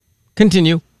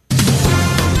Continue.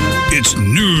 It's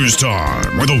news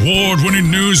time with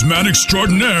award-winning newsman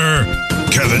extraordinaire,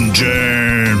 Kevin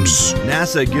James.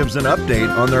 NASA gives an update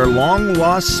on their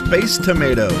long-lost space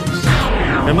tomatoes.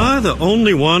 Am I the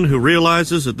only one who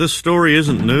realizes that this story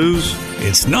isn't news?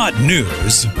 It's not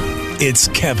news. It's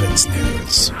Kevin's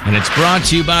news. And it's brought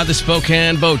to you by the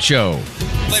Spokane Boat Show.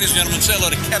 Ladies and gentlemen, say hello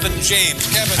to Kevin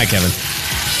James. Kevin. Hi, Kevin.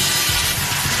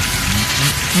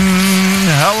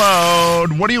 Hello.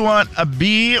 What do you want, a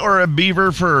bee or a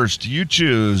beaver first? You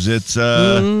choose. It's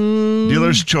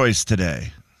dealer's choice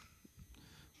today.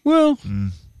 Well,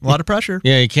 a lot of pressure.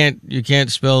 yeah, you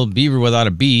can't spell beaver without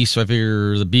a B, so I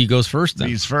figure the B goes first then.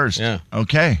 Bees first. Yeah.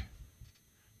 Okay.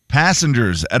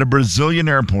 Passengers at a Brazilian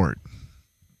airport.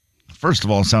 First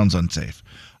of all, sounds unsafe.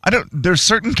 There's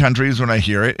certain countries when I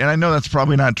hear it, and I know that's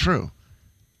probably not true.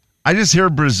 I just hear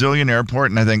Brazilian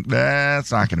airport, and I think,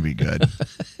 that's not going to be good.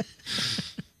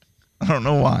 I don't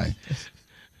know why.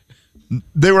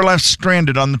 They were left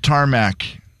stranded on the tarmac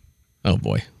Oh,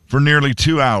 boy. for nearly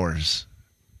 2 hours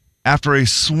after a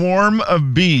swarm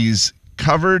of bees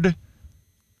covered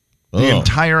the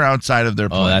entire outside of their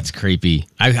plane. Oh, that's creepy.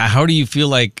 How do you feel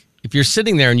like, if you're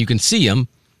sitting there and you can see them,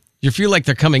 you feel like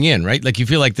they're coming in, right? Like you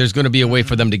feel like there's going to be a way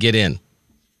for them to get in.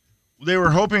 They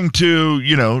were hoping to,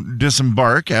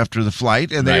 disembark after the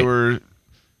flight, and they were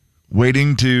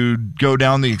waiting to go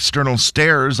down the external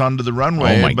stairs onto the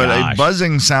runway. Oh my but gosh. a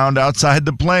buzzing sound outside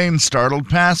the plane startled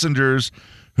passengers,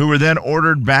 who were then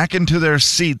ordered back into their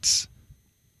seats.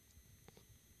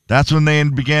 That's when they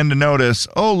began to notice,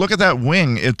 oh, look at that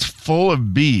wing. It's full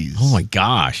of bees. Oh, my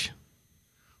gosh.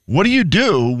 What do you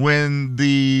do when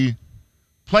the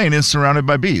plane is surrounded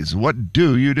by bees? What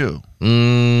do you do?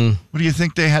 What do you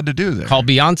think they had to do there? Call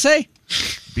Beyonce?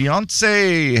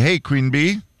 Beyonce, hey, Queen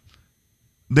Bee.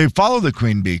 They follow the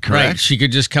Queen Bee, correct? Right. She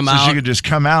could just come So out. she could just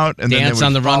come out and dance then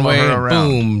on they the would follow runway, her around.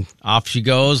 boom, off she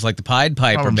goes like the Pied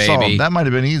Piper, Problem baby. solved. That might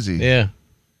have been easy. Yeah.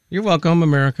 You're welcome,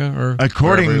 America. Or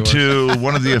According to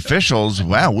one of the officials,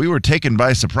 wow, we were taken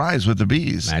by surprise with the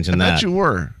bees. Imagine I bet that. you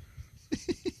were.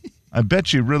 I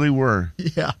bet you really were.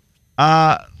 Yeah.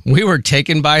 We were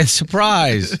taken by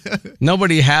surprise.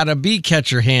 Nobody had a bee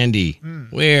catcher handy.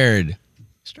 Weird.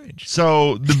 Strange.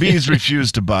 So the bees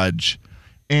refused to budge,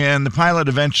 and the pilot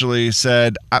eventually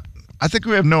said, I think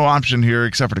we have no option here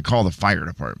except for to call the fire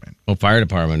department. Oh, fire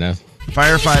department. Huh?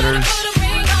 Firefighters.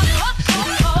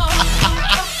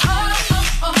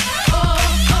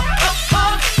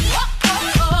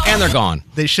 And they're gone.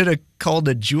 They should have called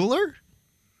a jeweler?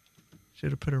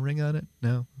 Should have put a ring on it?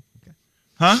 No. Okay.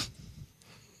 Huh?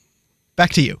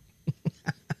 Back to you.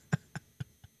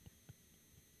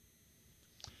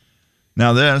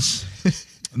 Now this,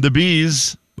 the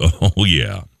bees Oh,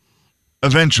 yeah.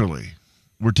 eventually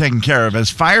were taken care of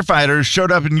as firefighters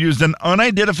showed up and used an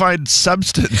unidentified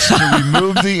substance to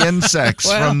remove the insects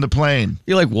Well. from the plane. I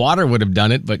feel like water would have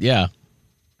done it, but yeah,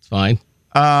 it's fine.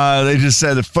 They just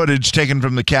said the footage taken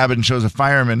from the cabin shows a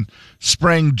fireman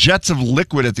spraying jets of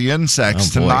liquid at the insects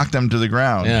Oh, to boy. knock them to the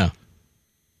ground. Yeah.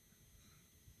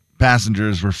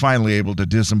 Passengers were finally able to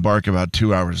disembark about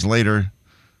 2 hours later.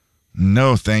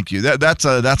 No, thank you. That's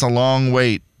a long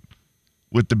wait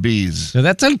with the bees. So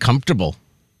that's uncomfortable.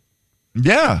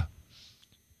 Yeah.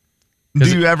 Do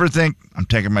you ever think, I'm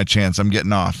taking my chance, I'm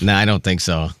getting off? No, I don't think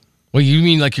so. Well, you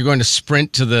mean like you're going to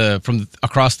sprint from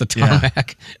across the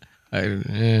tarmac?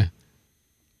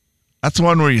 That's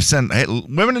one where you send, hey,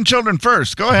 women and children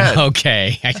first. Go ahead.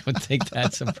 Okay, I don't think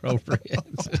that's appropriate.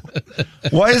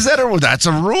 Why is that? That's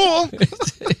a rule.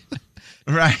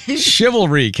 Right?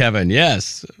 Chivalry, Kevin.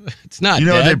 Yes, it's not. You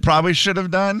know what they dead. probably should have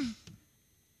done?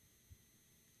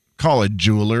 Call a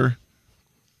jeweler.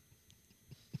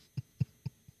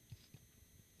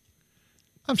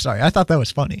 I'm sorry. I thought that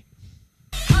was funny.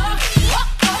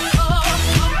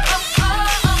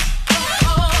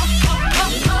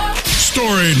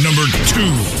 Story number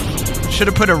 2. Should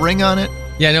have put a ring on it.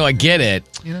 Yeah, no, I get it.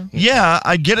 You know. Yeah,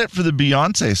 I get it for the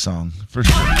Beyonce song, for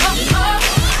sure.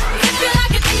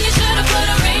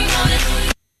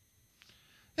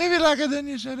 If you like it, then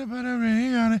you should have put a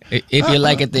ring on it. If you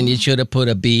like it, then you should have put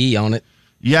a B on it.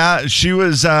 Yeah, she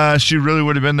was. She really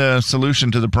would have been the solution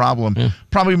to the problem.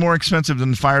 Probably more expensive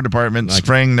than the fire department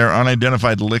spraying their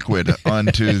unidentified liquid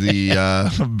onto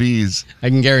the bees. I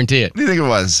can guarantee it. What do you think it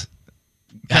was?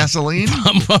 Gasoline?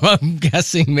 I'm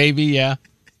guessing maybe, yeah.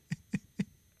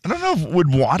 I don't know.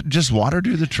 Would water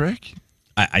do the trick?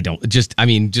 I don't just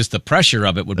the pressure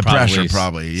of it would The probably, pressure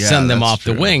probably, yeah, send them that's off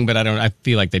the true. wing, but I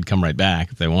feel like they'd come right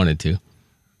back if they wanted to.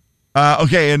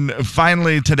 Okay, and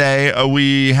finally today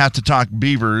we have to talk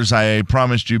beavers. I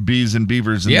promised you bees and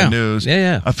beavers in the news.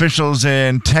 Yeah. Officials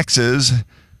in Texas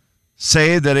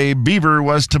say that a beaver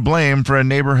was to blame for a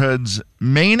neighborhood's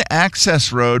main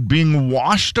access road being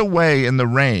washed away in the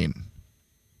rain.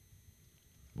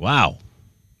 Wow.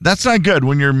 That's not good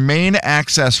when your main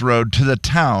access road to the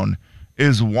town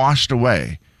is washed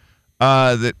away.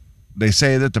 That they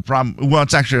say that the problem, well,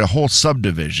 it's actually a whole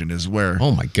subdivision is where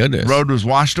Oh, my goodness. road was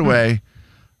washed away.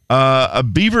 A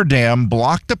beaver dam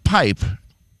blocked a pipe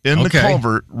in the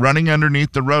culvert running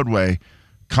underneath the roadway,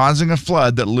 causing a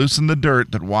flood that loosened the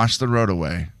dirt that washed the road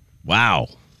away. Wow.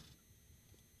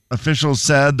 Officials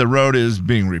said the road is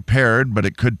being repaired, but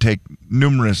it could take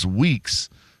numerous weeks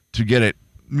to get it,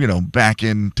 back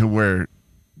into where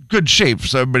good shape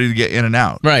for everybody to get in and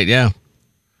out. Right, yeah.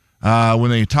 When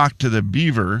they talked to the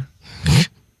beaver,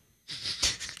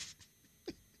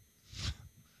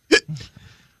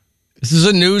 This is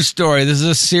a news story. This is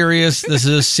a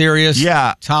serious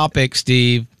Yeah. topic,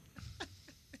 Steve.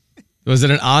 Was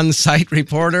it an on-site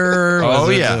reporter?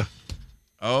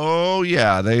 Oh,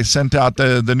 yeah. They sent out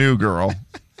the new girl.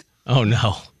 Oh,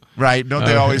 no. Right. Don't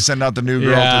they always send out the new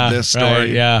girl to this story? Right,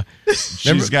 yeah.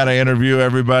 She's got to interview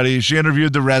everybody. She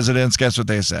interviewed the residents. Guess what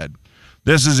they said?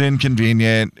 This is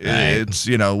inconvenient. Right. It's,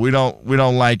 we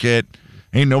don't like it.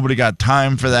 Ain't nobody got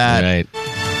time for that. Right.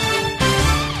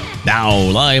 Now,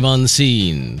 live on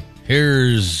scene,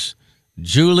 here's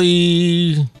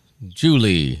Julie.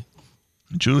 Julie?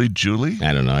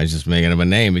 I don't know. I was just making up a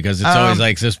name because it's always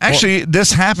like this. Actually,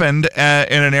 this happened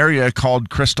in an area called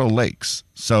Crystal Lakes.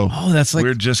 So that's like.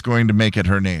 We're just going to make it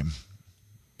her name.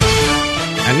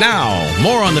 And now,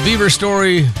 more on the Beaver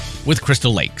story with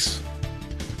Crystal Lakes.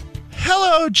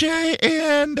 Hello, Jay,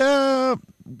 and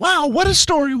wow, what a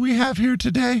story we have here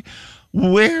today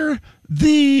where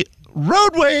the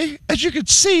roadway, as you can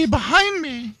see behind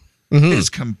me, is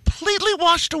completely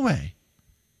washed away.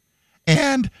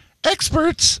 And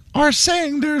experts are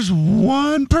saying there's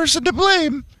one person to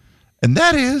blame, and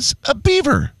that is a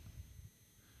beaver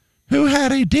who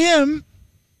had a dam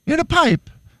in a pipe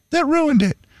that ruined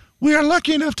it. We are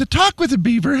lucky enough to talk with a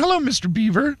beaver. Hello, Mr.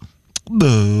 Beaver.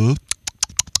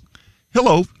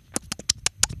 Hello.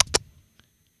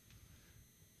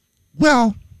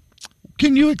 Well,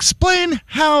 can you explain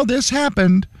how this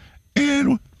happened?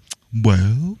 And,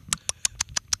 well,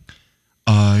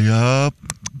 I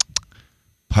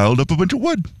piled up a bunch of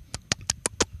wood.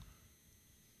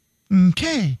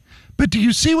 Okay. But do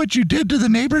you see what you did to the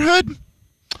neighborhood?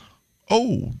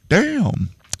 Oh,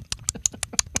 damn.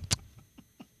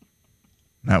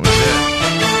 That was it.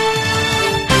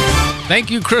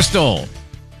 Thank you, Crystal.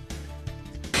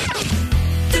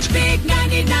 The big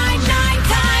 99.9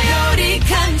 Coyote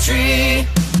Country.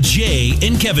 Jay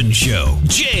and Kevin Show.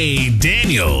 Jay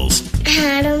Daniels.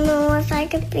 I don't know if I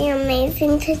could be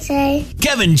amazing today.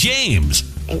 Kevin James.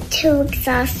 I'm too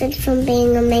exhausted from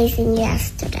being amazing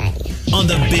yesterday. On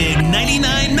the big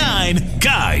 99.9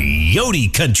 Coyote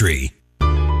Country.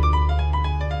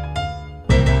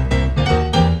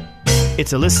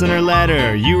 It's a listener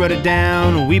letter. You wrote it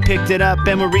down. We picked it up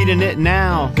and we're reading it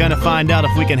now. Gonna find out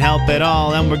if we can help at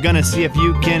all. And we're gonna see if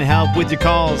you can help with your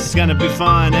calls. It's gonna be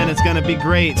fun and it's gonna be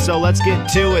great. So let's get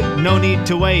to it. No need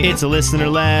to wait. It's a listener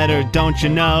letter, don't you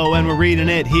know? And we're reading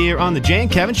it here on the Jay and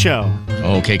Kevin Show.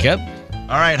 Okay, Kev.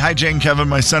 All right. Hi, Jay and Kevin.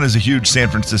 My son is a huge San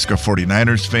Francisco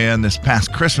 49ers fan. This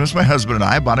past Christmas, my husband and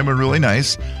I bought him a really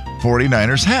nice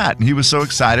 49ers hat. And he was so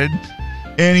excited.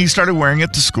 And he started wearing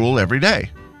it to school every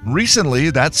day.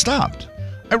 Recently, that stopped.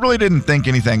 I really didn't think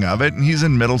anything of it, and he's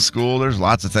in middle school. There's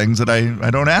lots of things that I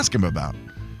don't ask him about.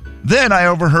 Then I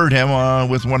overheard him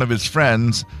with one of his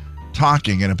friends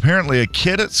talking, and apparently a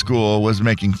kid at school was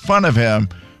making fun of him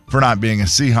for not being a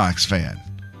Seahawks fan.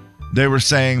 They were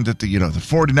saying that the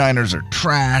 49ers are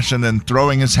trash and then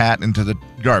throwing his hat into the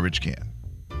garbage can.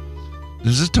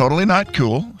 This is totally not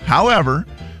cool. However,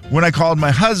 when I called my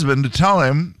husband to tell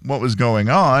him what was going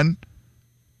on,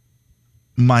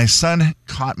 my son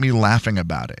caught me laughing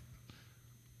about it.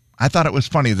 I thought it was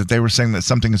funny that they were saying that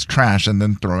something is trash and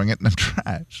then throwing it in the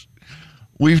trash.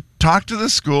 We've talked to the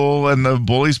school and the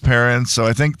bully's parents, so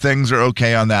I think things are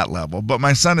okay on that level. But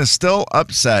my son is still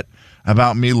upset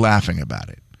about me laughing about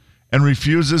it and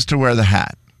refuses to wear the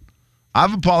hat.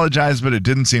 I've apologized, but it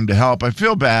didn't seem to help. I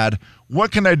feel bad.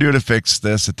 What can I do to fix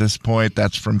this at this point?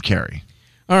 That's from Carrie.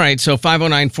 All right, so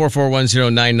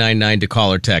 509-441-0999 to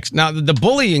call or text. Now, the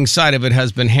bullying side of it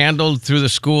has been handled through the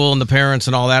school and the parents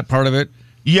and all that part of it?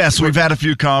 Yes, we've had a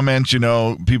few comments,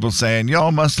 people saying,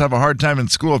 y'all must have a hard time in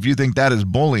school if you think that is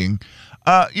bullying.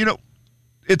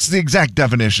 It's the exact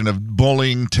definition of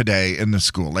bullying today in the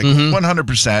school.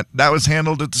 100%. That was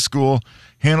handled at the school,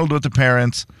 handled with the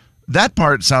parents. That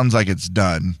part sounds like it's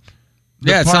done.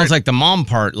 it sounds like the mom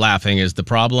part laughing is the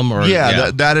problem. Or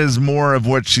that is more of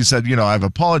what she said. I've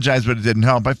apologized, but it didn't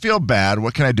help. I feel bad.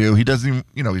 What can I do? He doesn't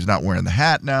even, he's not wearing the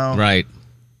hat now. Right.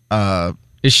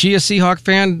 Is she a Seahawk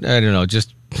fan? I don't know.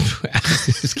 Just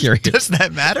curious. Does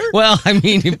that matter? Well, I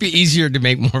mean, it'd be easier to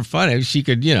make more fun if she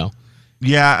could,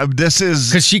 Yeah, this is...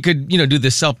 Because she could, do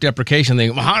this self-deprecation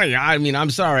thing. Well, honey, I'm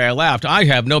sorry I laughed. I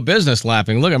have no business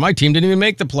laughing. Look, my team didn't even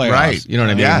make the playoffs. Right. You know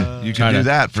what I mean? Yeah, you can do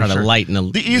that for sure. sure. Try to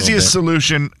lighten the easiest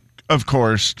solution, of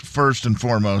course, first and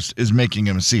foremost, is making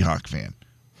him a Seahawk fan.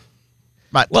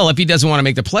 But if he doesn't want to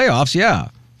make the playoffs, yeah.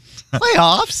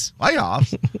 Playoffs?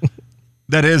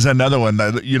 That is another one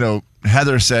that,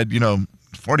 Heather said,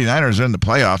 49ers are in the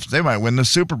playoffs. They might win the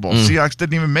Super Bowl. Seahawks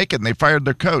didn't even make it, and they fired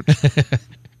their coach.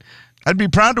 I'd be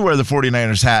proud to wear the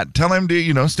 49ers hat. Tell him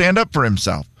to, stand up for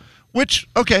himself. Which,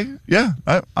 okay, yeah,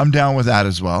 I'm down with that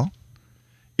as well.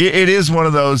 It is one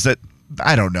of those that,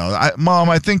 I don't know. Mom,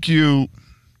 I think you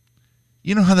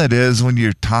know how that is when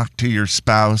you talk to your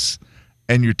spouse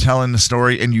and you're telling the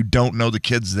story and you don't know the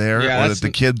kid's there or that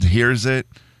the kid hears it.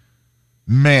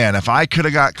 Man, if I could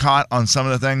have got caught on some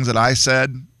of the things that I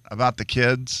said about the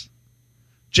kids,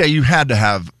 Jay, you had to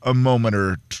have a moment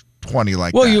or 20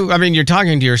 like that. Well, you're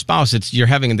talking to your spouse. You're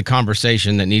having the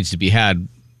conversation that needs to be had,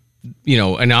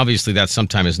 and obviously that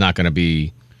sometimes is not going to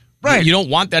be right. You don't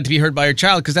want that to be heard by your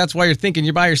child because that's why you're thinking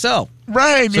you're by yourself.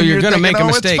 Right. So you're going to make a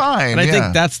mistake. It's fine. And I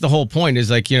think that's the whole point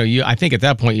is I think at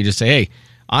that point you just say, hey,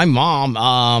 I'm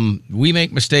mom. We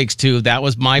make mistakes too. That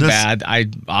was my bad. I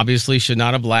obviously should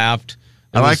not have laughed.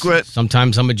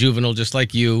 Sometimes I'm a juvenile just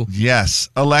like you. Yes.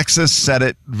 Alexis said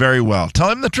it very well. Tell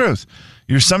him the truth.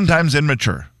 You're sometimes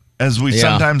immature, as we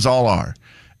sometimes all are.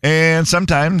 And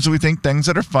sometimes we think things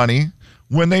that are funny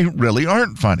when they really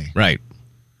aren't funny. Right.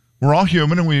 We're all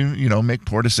human and we, make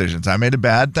poor decisions. I made a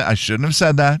bad thing. I shouldn't have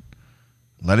said that.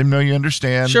 Let him know you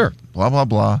understand. Sure. Blah, blah,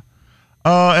 blah.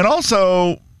 And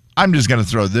also, I'm just going to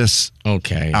throw this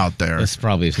out there. This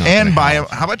probably is not And buy him.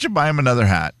 How about you buy him another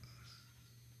hat?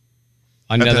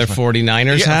 Another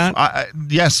 49ers hat?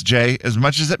 Yes, Jay. As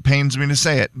much as it pains me to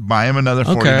say it, buy him another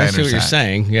 49ers hat. Okay, I see what you're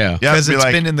saying. Yeah. Because it's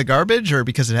been in the garbage or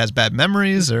because it has bad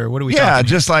memories or what are we talking about? Yeah,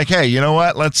 just like, hey, you know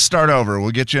what? Let's start over.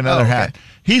 We'll get you another hat.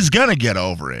 He's going to get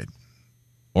over it.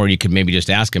 Or you could maybe just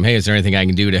ask him, hey, is there anything I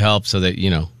can do to help so that,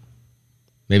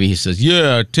 maybe he says,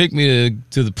 yeah, take me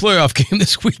to the playoff game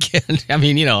this weekend. I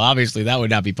mean, obviously that would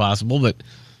not be possible, but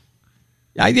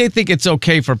I think it's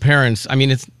okay for parents. I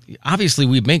mean, it's obviously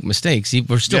we make mistakes.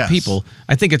 We're still people.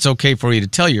 I think it's okay for you to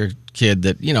tell your kid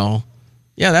that, yeah,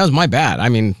 that was my bad. I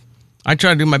mean, I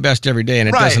try to do my best every day, and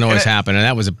it doesn't always happen. And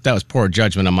that was poor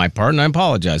judgment on my part, and I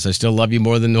apologize. I still love you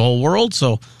more than the whole world,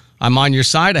 so I'm on your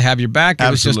side. I have your back.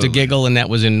 It was just a giggle, and that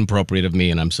was inappropriate of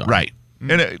me, and I'm sorry. Right.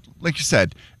 And like you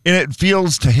said, and it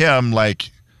feels to him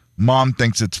like mom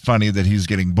thinks it's funny that he's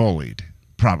getting bullied.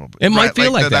 Probably. It might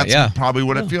feel like that, That's probably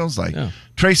what it feels like. Yeah.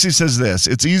 Tracy says this,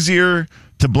 it's easier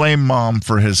to blame mom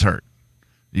for his hurt.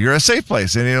 You're a safe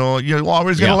place, and you're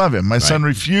always going to love him. My son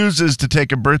refuses to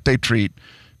take a birthday treat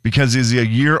because he's a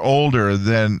year older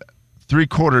than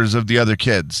 3/4 of the other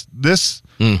kids.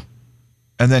 And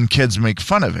then kids make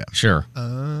fun of him. Sure.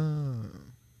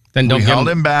 Then don't held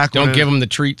him back. Don't give him the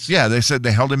treats. Yeah, they said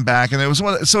they held him back, and it was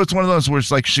so it's one of those where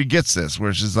it's like she gets this,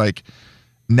 where she's like,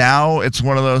 now it's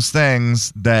one of those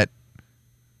things that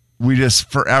we just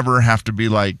forever have to be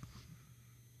like,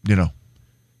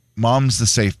 mom's the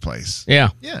safe place. Yeah.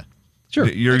 Yeah. Sure.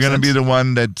 You're going to be the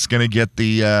one that's going to get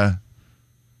the,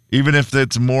 even if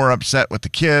it's more upset with the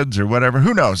kids or whatever,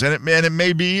 who knows? And it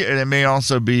may be, and it may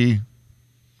also be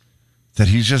that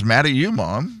he's just mad at you,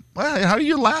 mom. Well, how do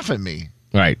you laugh at me?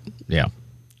 Right. Yeah.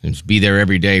 And just be there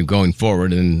every day going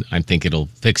forward, and I think it'll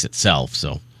fix itself.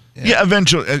 So. Yeah,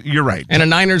 eventually. You're right. And a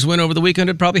Niners win over the weekend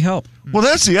would probably help. Well,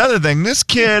 that's the other thing. This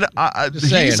kid,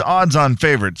 he's odds-on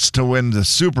favorites to win the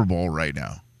Super Bowl right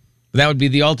now. That would be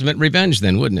the ultimate revenge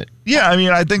then, wouldn't it? Yeah, I mean,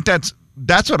 I think that's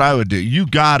what I would do. You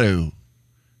got to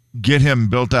get him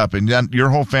built up, and then your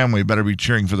whole family better be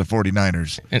cheering for the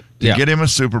 49ers to get him a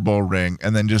Super Bowl ring,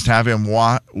 and then just have him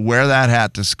wear that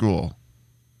hat to school.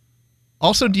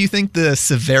 Also, do you think the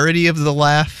severity of the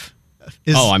laugh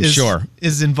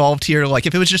is involved here? Like,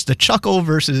 if it was just a chuckle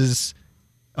versus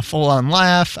a full-on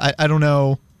laugh, I don't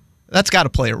know. That's got to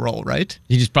play a role, right?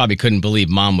 You just probably couldn't believe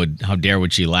how dare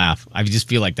would she laugh. I just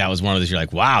feel like that was one of those, you're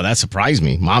like, wow, that surprised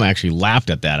me. Mom actually laughed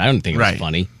at that. I don't think it was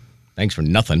funny. Thanks for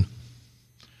nothing.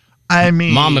 I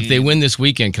mean... Mom, if they win this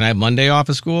weekend, can I have Monday off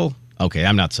of school? Okay,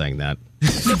 I'm not saying that.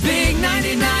 The big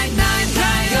 99.9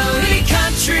 Coyote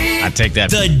Country. I take that.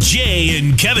 The Jay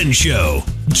and Kevin Show.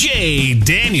 Jay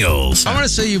Daniels. I want to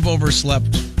say you've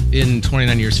overslept in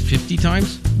 29 years 50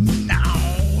 times. No.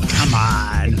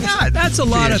 That's a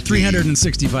lot of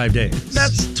 365 days.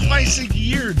 That's twice a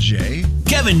year, Jay.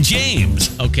 Kevin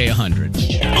James. Okay, 100.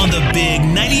 On the big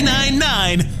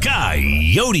 99.9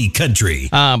 Coyote Country.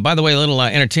 By the way, a little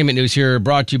entertainment news here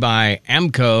brought to you by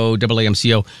AMCO,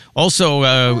 AAMCO.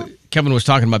 Also, Kevin was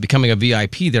talking about becoming a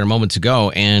VIP there moments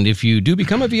ago. And if you do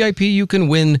become a VIP, you can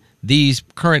win these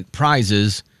current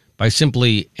prizes by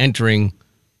simply entering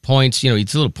points.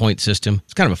 It's a little point system.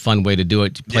 It's kind of a fun way to do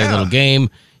it. You play a little game,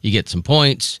 you get some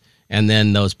points, and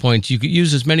then those points you could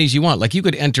use as many as you want. Like you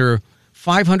could enter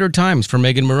 500 times for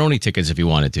Megan Maroney tickets if you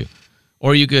wanted to.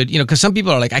 Or you could, because some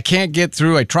people are like, I can't get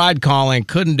through. I tried calling,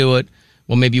 couldn't do it.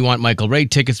 Well, maybe you want Michael Ray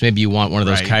tickets. Maybe you want one of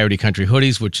those Coyote Country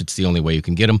hoodies, which it's the only way you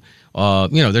can get them.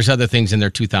 There's other things in their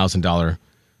 $2,000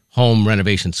 home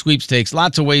renovation sweepstakes.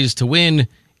 Lots of ways to win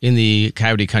in the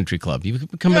Coyote Country Club. You can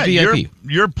become a VIP.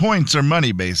 Your points are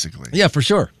money, basically. Yeah, for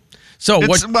sure. So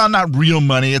not real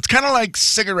money. It's kind of like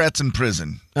cigarettes in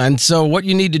prison. And so what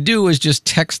you need to do is just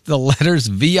text the letters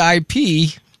VIP.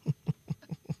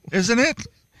 Isn't it?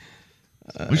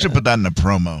 We should put that in a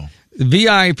promo.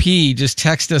 VIP, just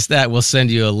text us that. We'll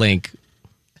send you a link.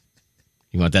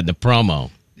 You want that in the promo?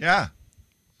 Yeah.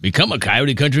 Become a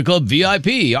Coyote Country Club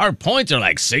VIP. Our points are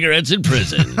like cigarettes in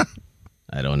prison.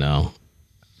 I don't know.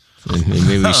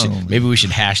 Maybe we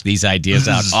should hash these ideas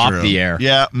out off the air.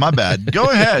 Yeah, my bad. Go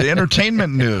ahead.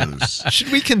 Entertainment news.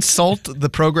 Should we consult the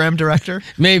program director?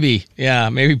 Maybe. Yeah,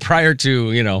 maybe prior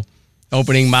to,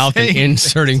 opening mouth and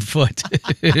inserting foot.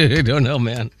 I don't know,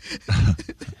 man.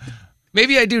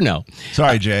 Maybe I do know.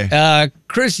 Sorry, Jay.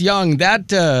 Chris Young,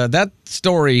 that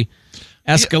story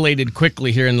escalated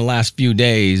quickly here in the last few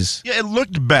days. Yeah, it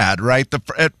looked bad, right?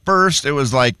 At first, it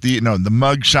was like the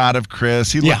mug shot of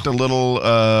Chris. He looked a little...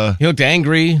 he looked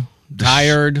angry,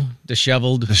 tired,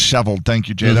 disheveled. Disheveled, thank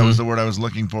you, Jay. Mm-hmm. That was the word I was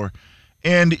looking for.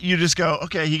 And you just go,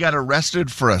 okay, he got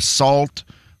arrested for assault,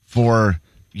 for...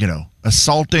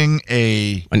 assaulting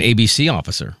an ABC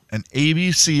officer. An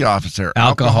ABC officer.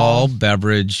 Alcohol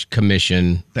Beverage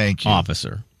Commission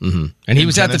officer. Mm-hmm. And he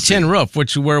was at the Tin Roof,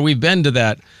 where we've been to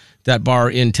that bar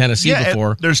in Tennessee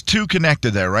before. There's two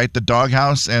connected there, right? The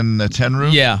Doghouse and the Tin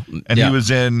Roof? Yeah. And he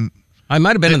was in... I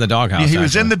might have been in the Doghouse. He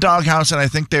was in the Doghouse, and I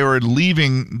think they were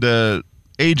leaving, the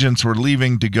agents were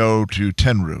leaving to go to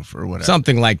Tin Roof or whatever.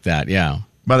 Something like that, yeah.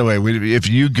 By the way, if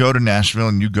you go to Nashville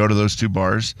and you go to those two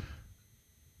bars...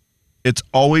 It's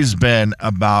always been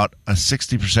about a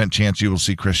 60% chance you will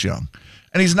see Chris Young.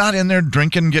 And he's not in there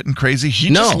drinking, getting crazy.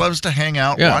 He just loves to hang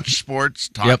out, watch sports,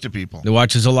 talk to people. He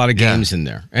watches a lot of games in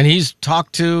there. And he's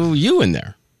talked to you in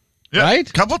there, right?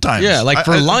 A couple times. Yeah, like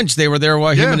for lunch, they were there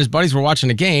while him and his buddies were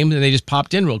watching a game, and they just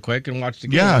popped in real quick and watched the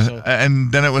game. Yeah,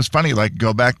 and then it was funny, like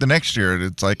go back the next year, and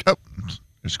it's like, oh,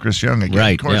 there's Chris Young again.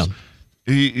 Right, of course.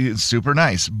 He's super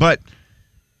nice. But...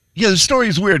 yeah, the story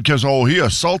is weird because, he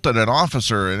assaulted an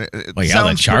officer. And it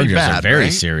sounds the charges bad, are very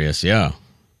right? serious, yeah.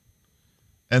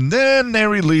 And then they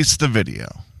released the video.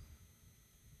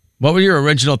 What were your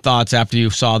original thoughts after you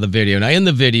saw the video? Now, in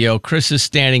the video, Chris is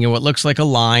standing in what looks like a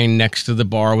line next to the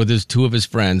bar with two of his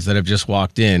friends that have just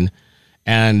walked in.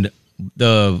 And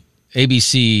the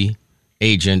ABC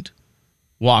agent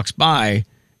walks by,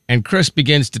 and Chris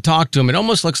begins to talk to him. It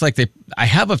almost looks like I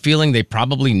have a feeling they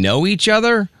probably know each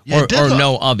other or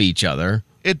know of each other.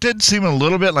 It did seem a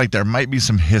little bit like there might be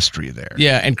some history there.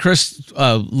 Yeah, and Chris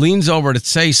leans over to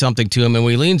say something to him, and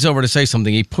when he leans over to say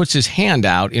something, he puts his hand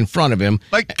out in front of him.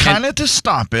 Like, kind of to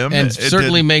stop him. And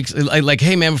certainly makes, like,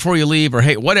 hey, man, before you leave, or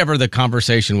hey, whatever the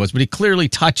conversation was. But he clearly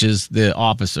touches the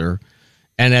officer.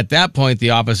 And at that point,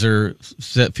 the officer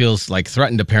feels like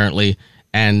threatened, apparently,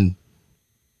 and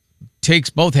takes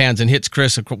both hands and hits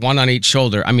Chris, one on each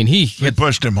shoulder. I mean, he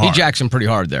pushed him hard. He jacks him pretty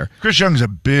hard there. Chris Young's a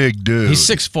big dude. He's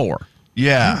 6'4".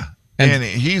 Yeah. And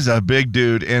he's a big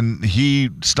dude, and he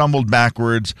stumbled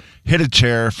backwards, hit a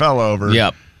chair, fell over.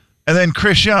 Yep. And then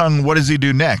Chris Young, what does he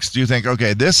do next? Do you think,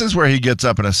 okay, this is where he gets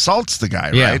up and assaults the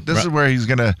guy, right? This is where there's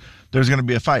going to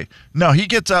be a fight. No, he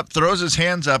gets up, throws his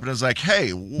hands up, and is like,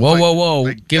 hey.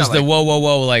 Whoa. Gives the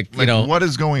whoa, like, what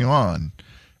is going on?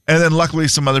 And then luckily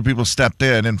some other people stepped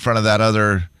in front of that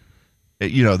other,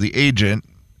 the agent,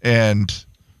 and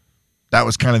that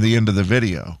was kind of the end of the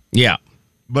video. Yeah.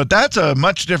 But that's a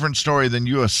much different story than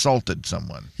you assaulted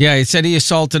someone. Yeah, he said he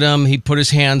assaulted him. He put his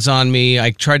hands on me.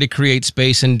 I tried to create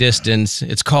space and distance.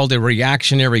 It's called a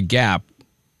reactionary gap.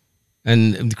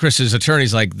 And Chris's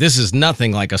attorney's like, this is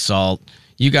nothing like assault.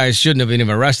 You guys shouldn't have even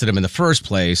arrested him in the first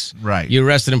place. Right. You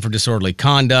arrested him for disorderly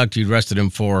conduct. You arrested him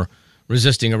for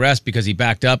resisting arrest because he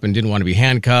backed up and didn't want to be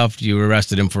handcuffed. You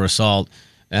arrested him for assault.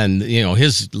 And,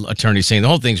 his attorney's saying the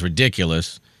whole thing's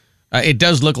ridiculous. It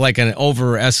does look like an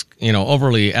overly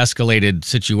escalated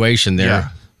situation there. Yeah.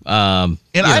 I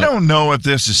don't know if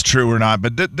this is true or not,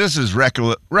 but this is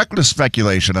reckless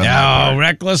speculation.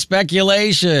 Reckless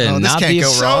speculation. Oh, this not can't the,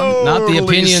 go wrong. Not the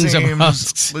opinions of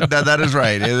us. That is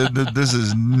right. This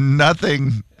is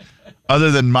nothing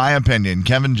other than my opinion.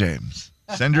 Kevin James,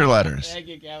 send your letters. Thank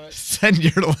you, Kevin. Send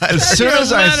your letters.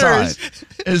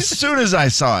 As soon as I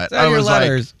saw it, I was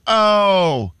like,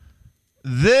 oh,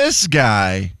 this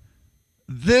guy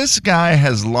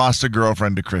has lost a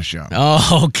girlfriend to Chris Young.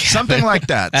 Oh, Kevin. Something like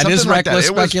that. That is reckless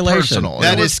speculation.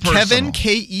 That is Kevin,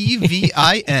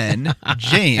 Kevin,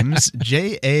 James,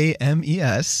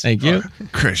 James. Thank you.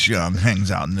 Chris Young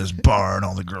hangs out in this bar and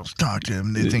all the girls talk to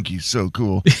him. They think he's so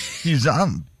cool.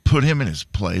 Put him in his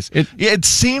place. It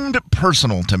seemed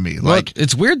personal to me. Like,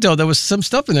 it's weird though. There was some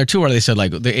stuff in there too where they said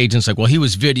like the agent's like, well, he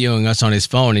was videoing us on his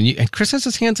phone, and Chris has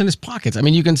his hands in his pockets. I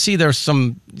mean, you can see there's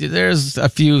a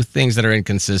few things that are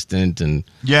inconsistent, and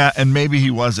maybe he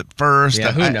was at first.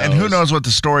 Yeah, who knows? And who knows what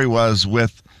the story was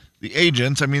with the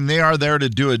agents? I mean, they are there to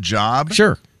do a job.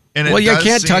 Sure. And you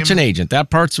can't touch an agent. That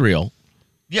part's real.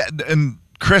 Yeah, and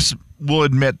Chris will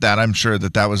admit that. I'm sure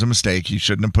that was a mistake. He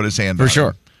shouldn't have put his hand on for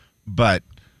sure. him. But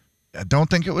I don't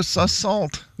think it was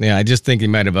assault. Yeah, I just think he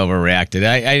might have overreacted.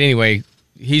 Anyway,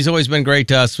 he's always been great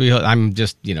to us. I'm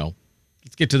just,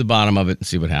 let's get to the bottom of it and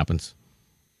see what happens.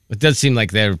 It does seem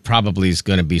like there probably is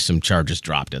going to be some charges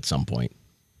dropped at some point.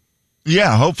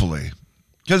 Yeah, hopefully.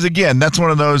 Because, again, that's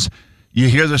one of those, you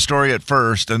hear the story at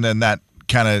first, and then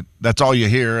that's all you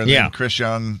hear. And then Chris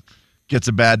Young gets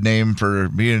a bad name for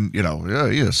being,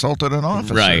 he assaulted an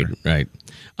officer. Right.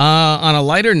 On a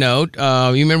lighter note,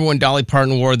 you remember when Dolly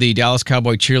Parton wore the Dallas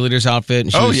Cowboy cheerleaders outfit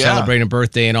and she was celebrating a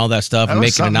birthday and all that stuff and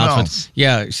making announcements? Else.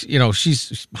 Yeah,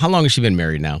 she's how long has she been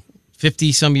married now?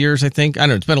 50 some years, I think. I don't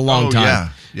know. It's been a long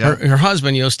time. Yeah. Her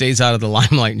husband, stays out of the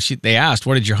limelight, and they asked,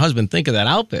 "What did your husband think of that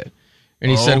outfit?" And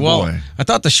he said, "Well, boy. I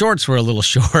thought the shorts were a little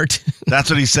short."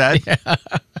 That's what he said.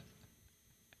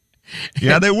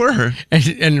 Yeah, they were.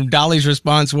 And Dolly's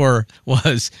response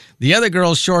was, "The other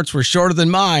girl's shorts were shorter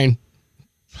than mine."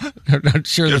 I'm not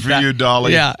sure. Good for you,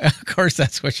 Dolly. Yeah, of course,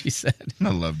 that's what she said. I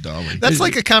love Dolly. That's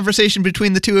like a conversation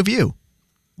between the two of you.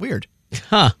 Weird.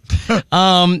 Huh.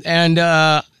 And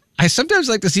I sometimes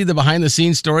like to see the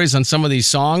behind-the-scenes stories on some of these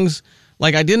songs.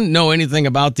 Like, I didn't know anything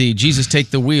about the Jesus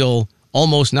Take the Wheel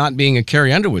almost not being a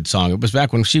Carrie Underwood song. It was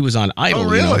back when she was on Idol. Oh,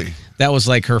 really? That was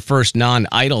like her first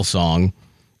non-Idol song.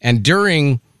 And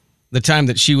during the time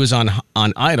that she was on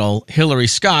Idol, Hillary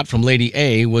Scott from Lady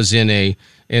A was in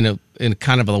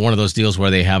kind of one of those deals where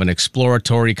they have an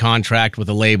exploratory contract with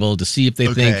a label to see if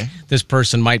they think this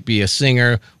person might be a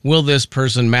singer. Will this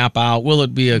person map out? Will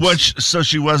it be a... So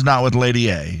she was not with Lady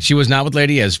A. She was not with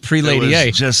Lady A. It's pre-Lady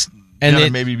A. Just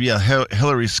maybe be a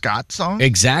Hillary Scott song?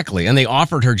 Exactly. And they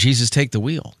offered her Jesus Take the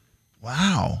Wheel.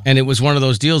 Wow. And it was one of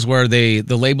those deals where the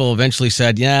label eventually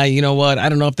said, yeah, you know what? I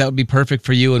don't know if that would be perfect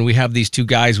for you. And we have these two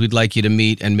guys we'd like you to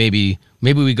meet. And maybe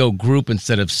we go group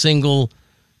instead of single.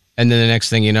 And then the next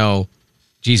thing you know,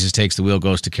 Jesus Takes the Wheel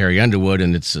goes to Carrie Underwood,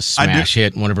 and it's a smash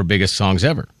hit, one of her biggest songs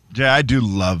ever. Yeah, I do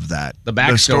love that.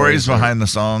 The stories behind the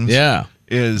songs. Yeah.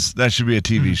 That should be a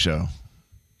TV show.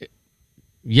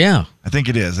 Yeah. I think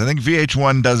it is. I think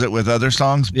VH1 does it with other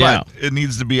songs, but it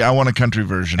needs to be, I want a country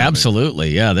version Absolutely,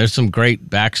 of it. Yeah. There's some great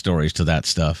backstories to that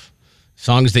stuff.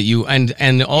 Songs that you,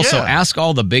 and also ask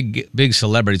all the big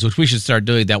celebrities, which we should start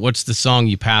doing that. What's the song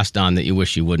you passed on that you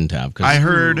wish you wouldn't have? I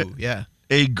heard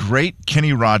a great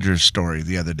Kenny Rogers story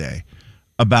the other day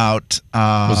about...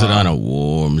 was it on a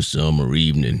warm summer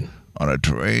evening? On a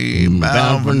train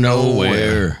bound for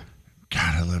nowhere.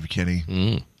 God, I love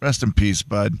Kenny. Rest in peace,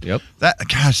 bud. Yep. That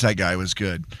guy was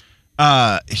good.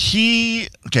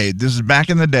 This is back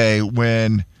in the day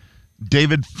when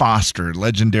David Foster,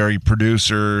 legendary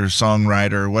producer,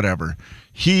 songwriter, whatever,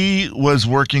 he was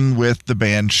working with the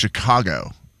band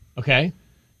Chicago. Okay.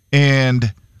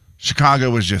 And Chicago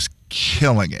was just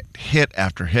killing it, hit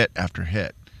after hit after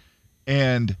hit.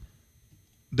 And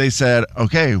they said,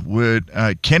 okay,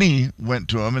 Kenny went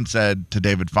to him and said to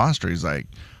David Foster, he's like,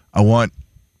 I want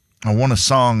a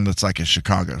song that's like a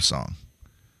Chicago song.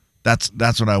 That's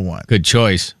what I want. Good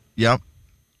choice. Yep.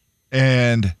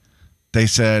 And they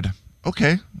said,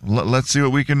 okay, let's see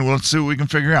what we can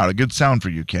figure out. A good sound for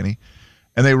you, Kenny.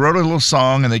 And they wrote a little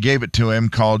song and they gave it to him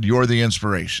called "You're the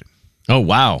Inspiration." Oh,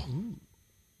 wow.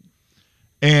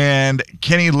 And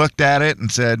Kenny looked at it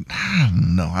and said,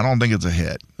 no, I don't think it's a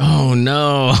hit. Oh,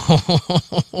 no.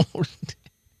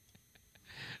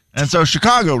 And so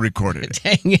Chicago recorded it.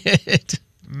 Dang it.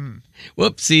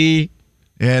 Whoopsie.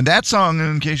 And that song,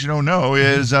 in case you don't know,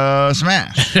 is a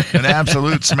smash. An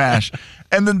absolute smash.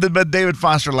 And then but David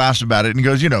Foster laughs about it and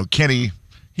goes, Kenny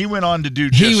he went on to do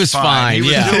just fine. He was fine.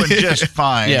 He was doing just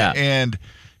fine. Yeah. And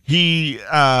he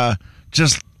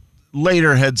just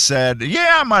later had said,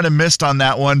 I might have missed on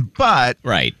that one, but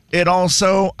it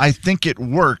also, I think it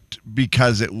worked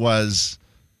because it was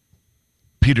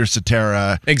Peter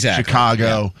Cetera,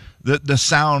 Chicago. Yeah. The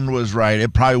sound was right.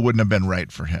 It probably wouldn't have been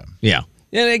right for him. Yeah.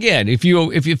 And again, if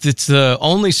it's the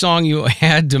only song you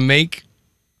had to make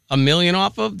 $1 million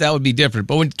off of, that would be different.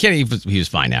 But when Kenny, he was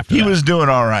fine after that. He was doing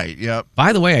all right, yep.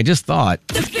 By the way, I just thought.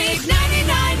 The big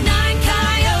 99.9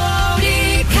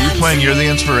 Coyote Country. Are you playing You're the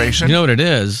Inspiration? You know what it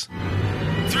is?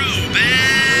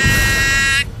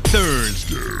 Throwback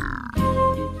Thursday.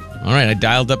 All right, I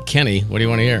dialed up Kenny. What do you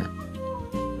want to hear?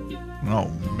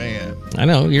 Oh, man. I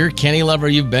know. You're a Kenny lover.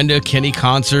 You've been to a Kenny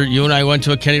concert. You and I went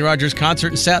to a Kenny Rogers concert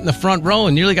and sat in the front row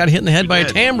and nearly got hit in the head by a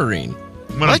tambourine.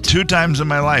 One of 2 times in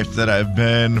my life that I've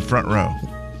been front row.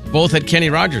 Both at Kenny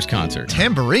Rogers concert.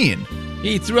 Tambourine?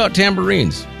 He threw out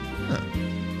tambourines.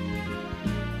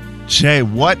 Jay,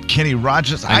 what? Kenny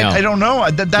Rogers? I don't know.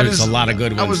 There's a lot of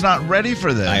good ones. I was not ready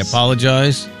for this. I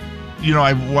apologize. You know,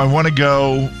 I want to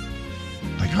go,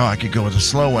 like, I could go with a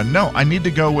slow one. No, I need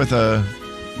to go with a,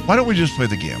 why don't we just play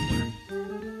The Gambler?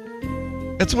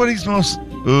 It's what he's most,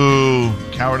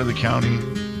 Coward of the County.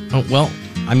 Oh, well,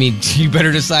 I mean, you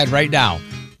better decide right now.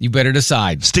 You better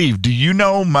decide. Steve, do you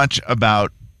know much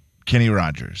about Kenny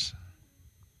Rogers?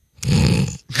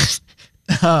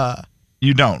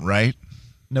 You don't, right?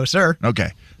 No, sir.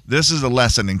 Okay. This is a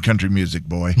lesson in country music,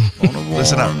 boy. On a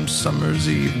warm summer's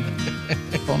evening,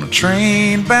 on a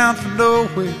train bound for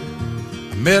nowhere,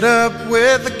 I met up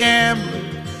with a gambler.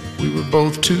 We were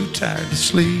both too tired to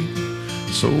sleep,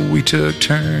 so we took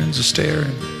turns of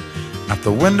staring out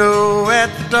the window at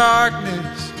the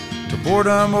darkness till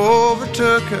boredom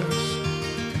overtook us,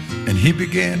 and he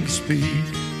began to speak.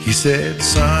 He said,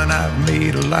 "Son, I've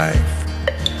made a life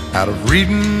out of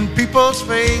reading people's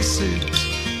faces,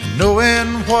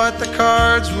 knowing what the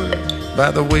cards were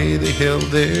by the way they held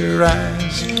their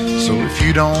eyes. So if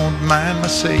you don't mind my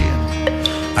saying,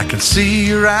 I can see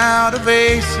you're out of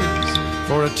aces.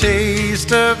 For a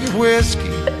taste of your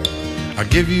whiskey, I'll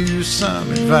give you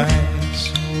some advice."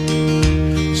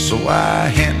 So I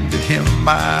handed him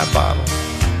my bottle,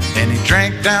 and he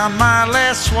drank down my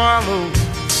last swallow.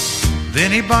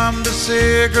 Then he bummed a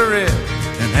cigarette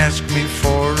and asked me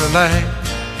for a light.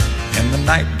 And the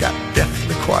night got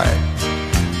deathly quiet,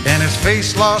 and his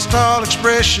face lost all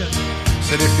expression.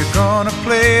 Said, "If you're gonna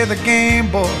play the game,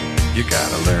 boy, you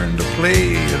gotta learn to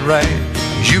play it right.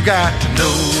 You got to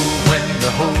know when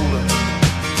to hold up,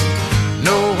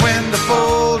 know when to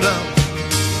fold up,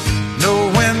 know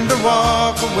when to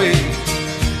walk away,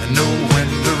 and know when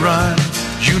to run.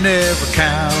 You never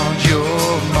count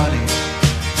your money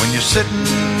when you're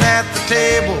sitting at the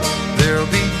table. There'll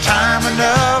be time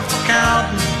enough for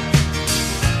counting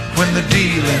when the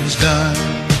dealing's done."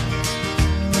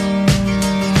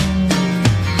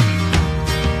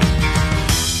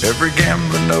 Every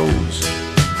gambler knows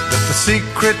that the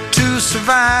secret to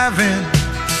surviving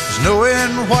is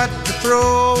knowing what to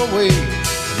throw away,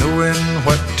 knowing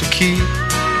what to keep.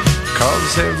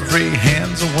 'Cause every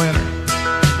hand's a winner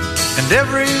and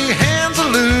every hand's a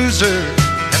loser,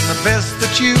 and the best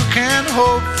that you can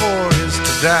hope for is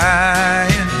to die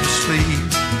in your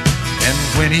sleep. And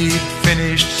when he'd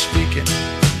finished speaking,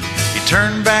 he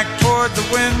turned back toward the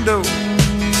window,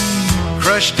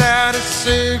 crushed out his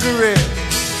cigarette,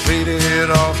 faded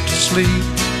off to sleep.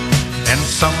 And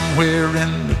somewhere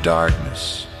in the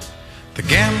darkness, the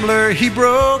gambler, he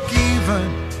broke even.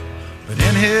 But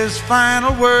in his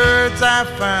final words, I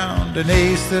found an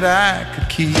ace that I could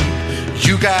keep.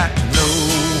 You got to know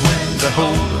when to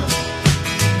hold up,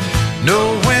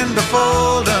 know when to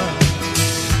fold up,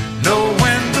 know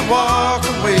when to walk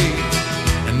away,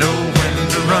 and know when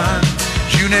to run.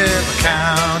 You never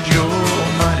count your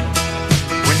money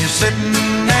when you're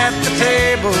sitting at the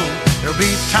table. There'll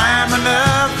be time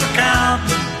enough for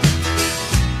counting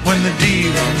when the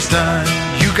dealing's done.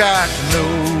 You got to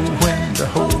know when to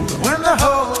hold up,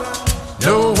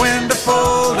 know when to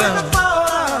fold up,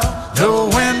 know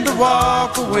when to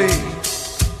walk away,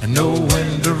 and know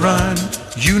when to run.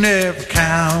 You never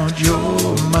count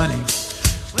your money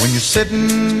when you're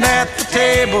sitting at the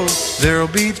table. There'll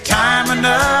be time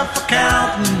enough for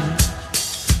counting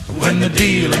when the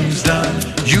dealing's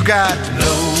done. You got to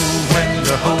know when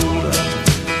to hold up,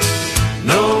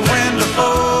 know when to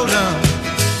fold up,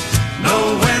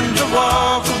 know when to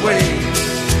walk away,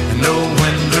 and know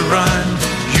when to run.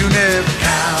 You never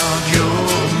count your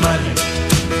money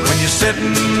when you're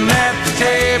sitting at the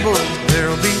table.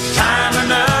 There'll be time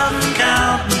enough for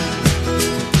counting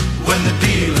when the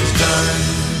deal is done.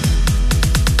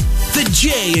 The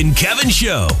Jay and Kevin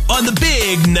Show on the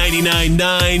Big 99.9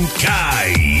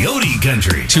 Coyote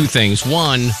Country. Two things.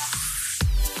 One,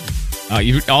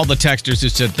 all the texters who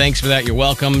said, thanks for that, you're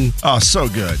welcome. Oh, so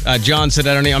good. John said,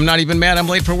 I'm not even mad I'm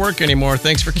late for work anymore.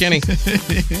 Thanks for Kenny.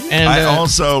 And I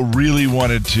also really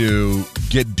wanted to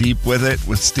get deep with it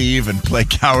with Steve and play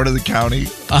Coward of the County.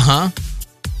 Uh-huh.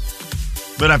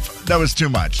 But that was too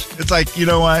much. It's like, you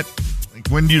know what? Like,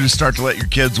 when do you just start to let your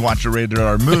kids watch a rated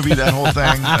R movie, that whole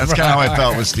thing? That's kind of how I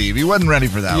felt with Steve. He wasn't ready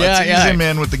for that. Let's ease him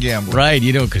in with the gambling. Right,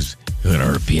 because an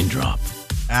RPN drop.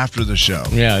 After the show.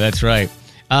 Yeah, that's right.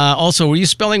 Also, were you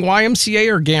spelling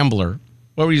YMCA or gambler?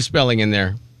 What were you spelling in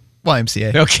there?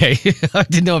 YMCA. Okay. I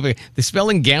didn't know if the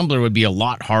spelling gambler would be a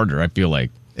lot harder, I feel like.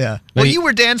 Yeah. Well, you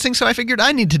were dancing, so I figured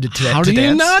I needed to dance. How do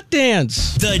you not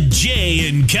dance? The Jay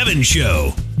and Kevin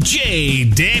Show. Jay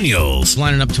Daniels.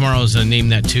 Lining up tomorrow's Name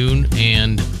That Tune,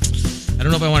 and I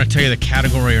don't know if I want to tell you the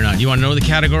category or not. Do you want to know the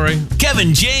category?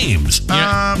 Kevin James.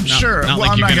 Sure. Not well,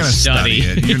 like I'm you're not going to study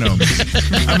it. You know me.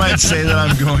 I might say that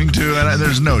I'm going to, and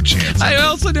there's no chance. I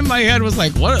also in my head was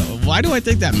like, what? Why do I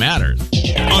think that matters?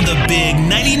 On the Big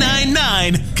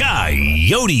 99.9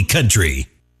 Coyote Country.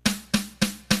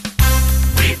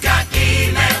 We've got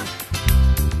email.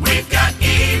 We've got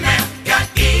email. Got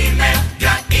email.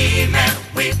 Got email.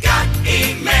 We've got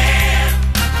email.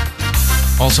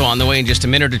 Also on the way in just a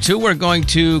minute or two, we're going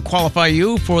to qualify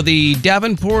you for the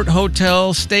Davenport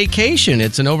Hotel Staycation.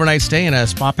 It's an overnight stay and a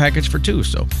spa package for two.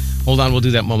 So hold on, we'll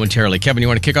do that momentarily. Kevin, you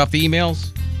want to kick off the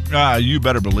emails? You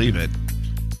better believe it.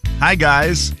 Hi,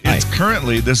 guys. It's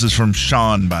currently, this is from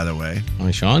Sean, by the way.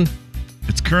 Hi, Sean.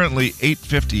 It's currently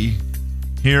 8:50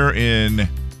 here in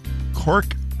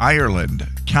Cork, Ireland.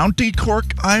 County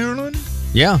Cork, Ireland?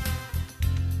 Yeah.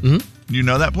 Mm-hmm. You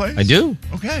know that place? I do.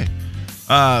 Okay.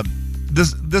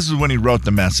 This is when he wrote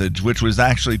the message, which was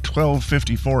actually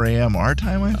 12:54 a.m. our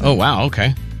time, I think. Oh, wow.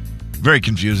 Okay. Very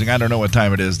confusing. I don't know what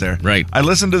time it is there. Right. I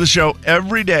listen to the show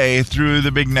every day through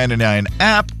the Big 99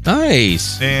 app.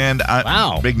 Nice. And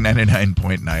Big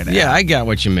 99.9 app. Yeah, I got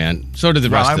what you meant. So did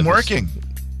the rest of us. I'm working.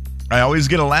 I always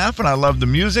get a laugh, and I love the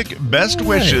music. Best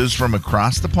wishes from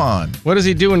across the pond. What does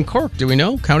he do in Cork? Do we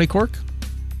know? County Cork?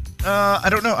 I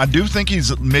don't know. I do think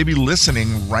he's maybe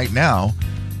listening right now.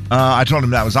 I told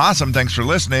him that was awesome. Thanks for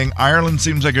listening. Ireland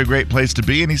seems like a great place to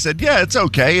be. And he said, yeah, it's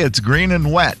okay. It's green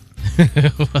and wet.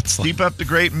 Keep up the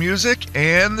great music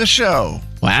and the show.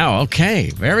 Wow.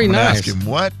 Okay. Very nice. Ask him,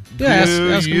 what do ask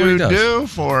him what he you does. do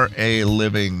for a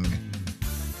living?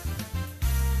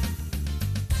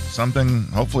 Something,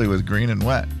 hopefully, with green and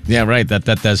wet. Yeah, right. That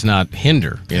does not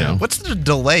hinder, you know. What's the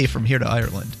delay from here to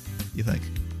Ireland, you think?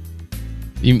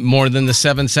 More than the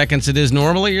 7 seconds it is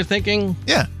normally, you're thinking?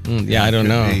 Yeah. Yeah, I don't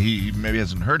know. He maybe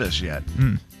hasn't heard us yet.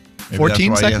 Maybe 14 that's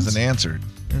why seconds? he hasn't answered.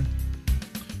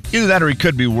 Either that or he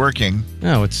could be working.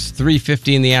 No, it's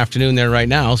 3:50 in the afternoon there right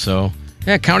now, so...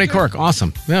 Yeah, County Cork.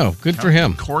 Awesome. No, good for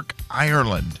him. Cork,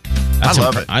 Ireland. That's I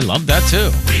love it. I love that,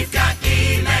 too. We've got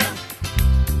email.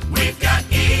 We've got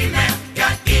email.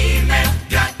 Got email.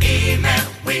 Got email.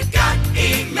 We've got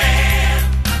email.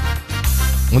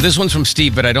 Well, this one's from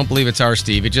Steve, but I don't believe it's our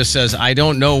Steve. It just says, I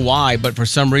don't know why, but for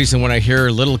some reason when I hear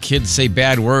little kids say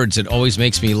bad words, it always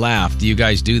makes me laugh. Do you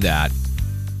guys do that?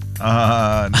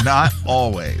 Not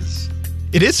always.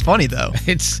 It is funny, though.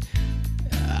 It's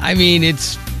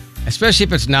especially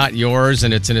if it's not yours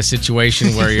and it's in a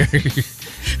situation where you're...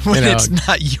 When it's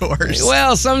not yours.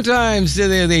 Well, sometimes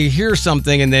they hear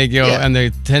something and they go and they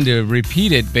tend to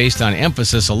repeat it based on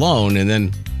emphasis alone, and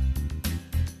then...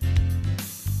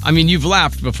 I mean, you've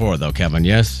laughed before, though, Kevin,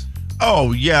 yes?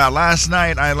 Oh, yeah. Last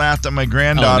night, I laughed at my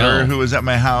granddaughter who was at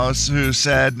my house who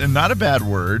said, and not a bad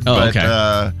word,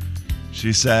 but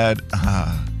she said,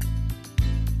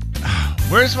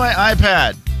 where's my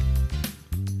iPad?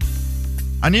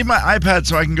 I need my iPad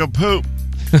so I can go poop.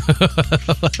 I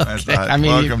thought,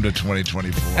 welcome to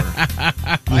 2024.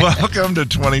 Welcome to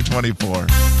 2024.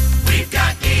 We've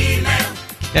got email.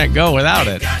 Can't go without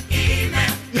it. Got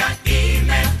email. Got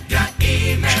email. Got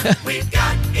email. We've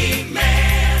got email.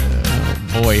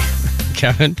 Oh, boy.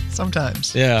 Kevin?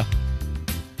 Sometimes. Yeah.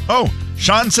 Oh,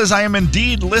 Sean says, I am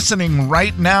indeed listening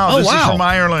right now. Oh, this wow. is from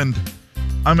Ireland.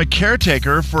 I'm a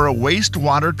caretaker for a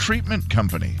wastewater treatment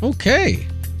company. Okay.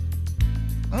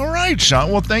 All right,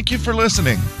 Sean. Well, thank you for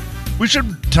listening. We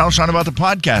should tell Sean about the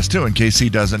podcast, too, in case he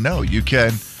doesn't know. You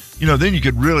can, then you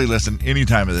could really listen any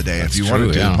time of the day if you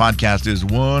wanted to. Yeah. The podcast is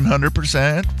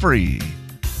 100% free.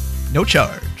 No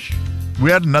charge. We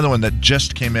had another one that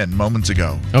just came in moments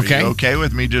ago. Okay. Are you okay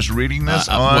with me just reading this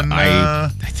I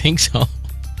think so.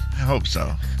 I hope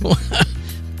so.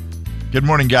 Good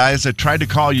morning, guys. I tried to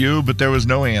call you, but there was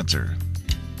no answer.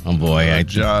 Oh, boy. Good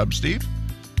job, Steve.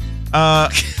 Oh,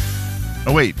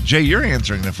 wait. Jay, you're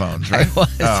answering the phones, right? I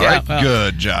was, All yeah, right. well,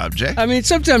 Good job, Jay. I mean,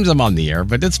 sometimes I'm on the air,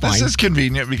 but it's fine. This is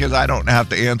convenient because I don't have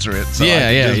to answer it, so I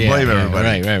yeah, can just blame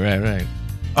everybody. Right.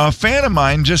 A fan of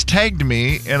mine just tagged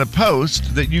me in a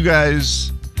post that you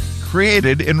guys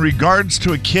created in regards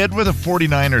to a kid with a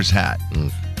 49ers hat.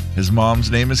 His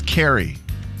mom's name is Carrie.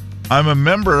 I'm a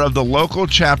member of the local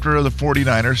chapter of the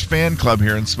 49ers fan club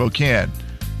here in Spokane,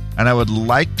 and I would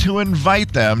like to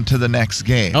invite them to the next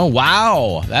game. Oh,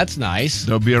 wow. That's nice.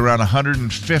 There'll be around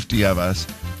 150 of us,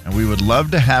 and we would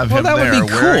love to have him that would there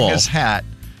be wearing cool. his hat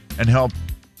and help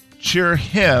cheer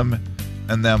him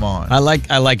and them on. I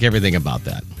like everything about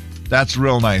that. That's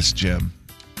real nice, Jim.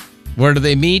 Where do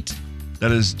they meet?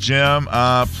 That is Jim.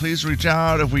 Please reach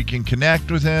out if we can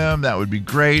connect with him. That would be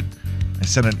great. I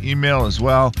sent an email as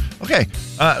well. Okay,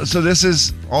 so this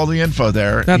is all the info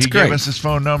there. That's great. He gave us his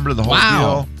phone number, the whole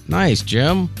Wow. deal. Nice,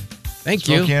 Jim. Thank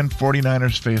you. Spokane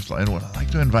 49ers faithful. And would like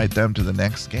to invite them to the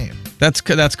next game. That's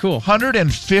cool.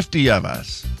 150 of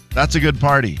us. That's a good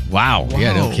party. Wow.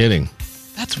 Yeah, no Whoa. kidding.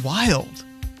 That's wild.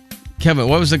 Kevin,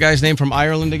 what was the guy's name from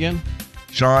Ireland again?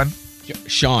 Sean?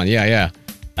 Sean, yeah.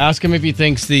 Ask him if he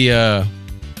thinks the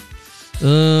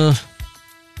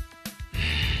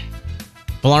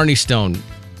Blarney Stone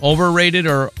overrated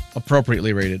or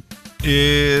appropriately rated?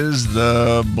 Is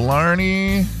the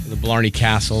Blarney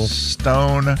Castle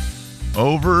Stone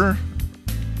overrated?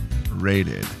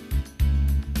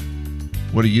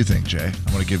 What do you think, Jay?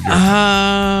 I'm going to give your. No,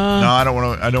 I don't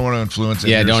want to influence it.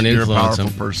 Yeah, don't You're influence a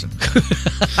powerful person.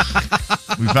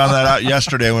 We found that out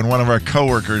yesterday when one of our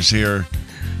coworkers here,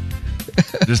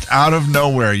 just out of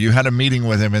nowhere, you had a meeting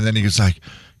with him, and then he was like,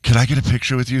 "Can I get a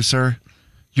picture with you, sir?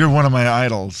 You're one of my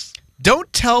idols."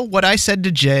 Don't tell what I said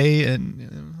to Jay and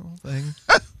the whole thing.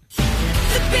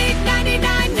 The big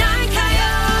 99.9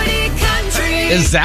 Coyote Country. Is that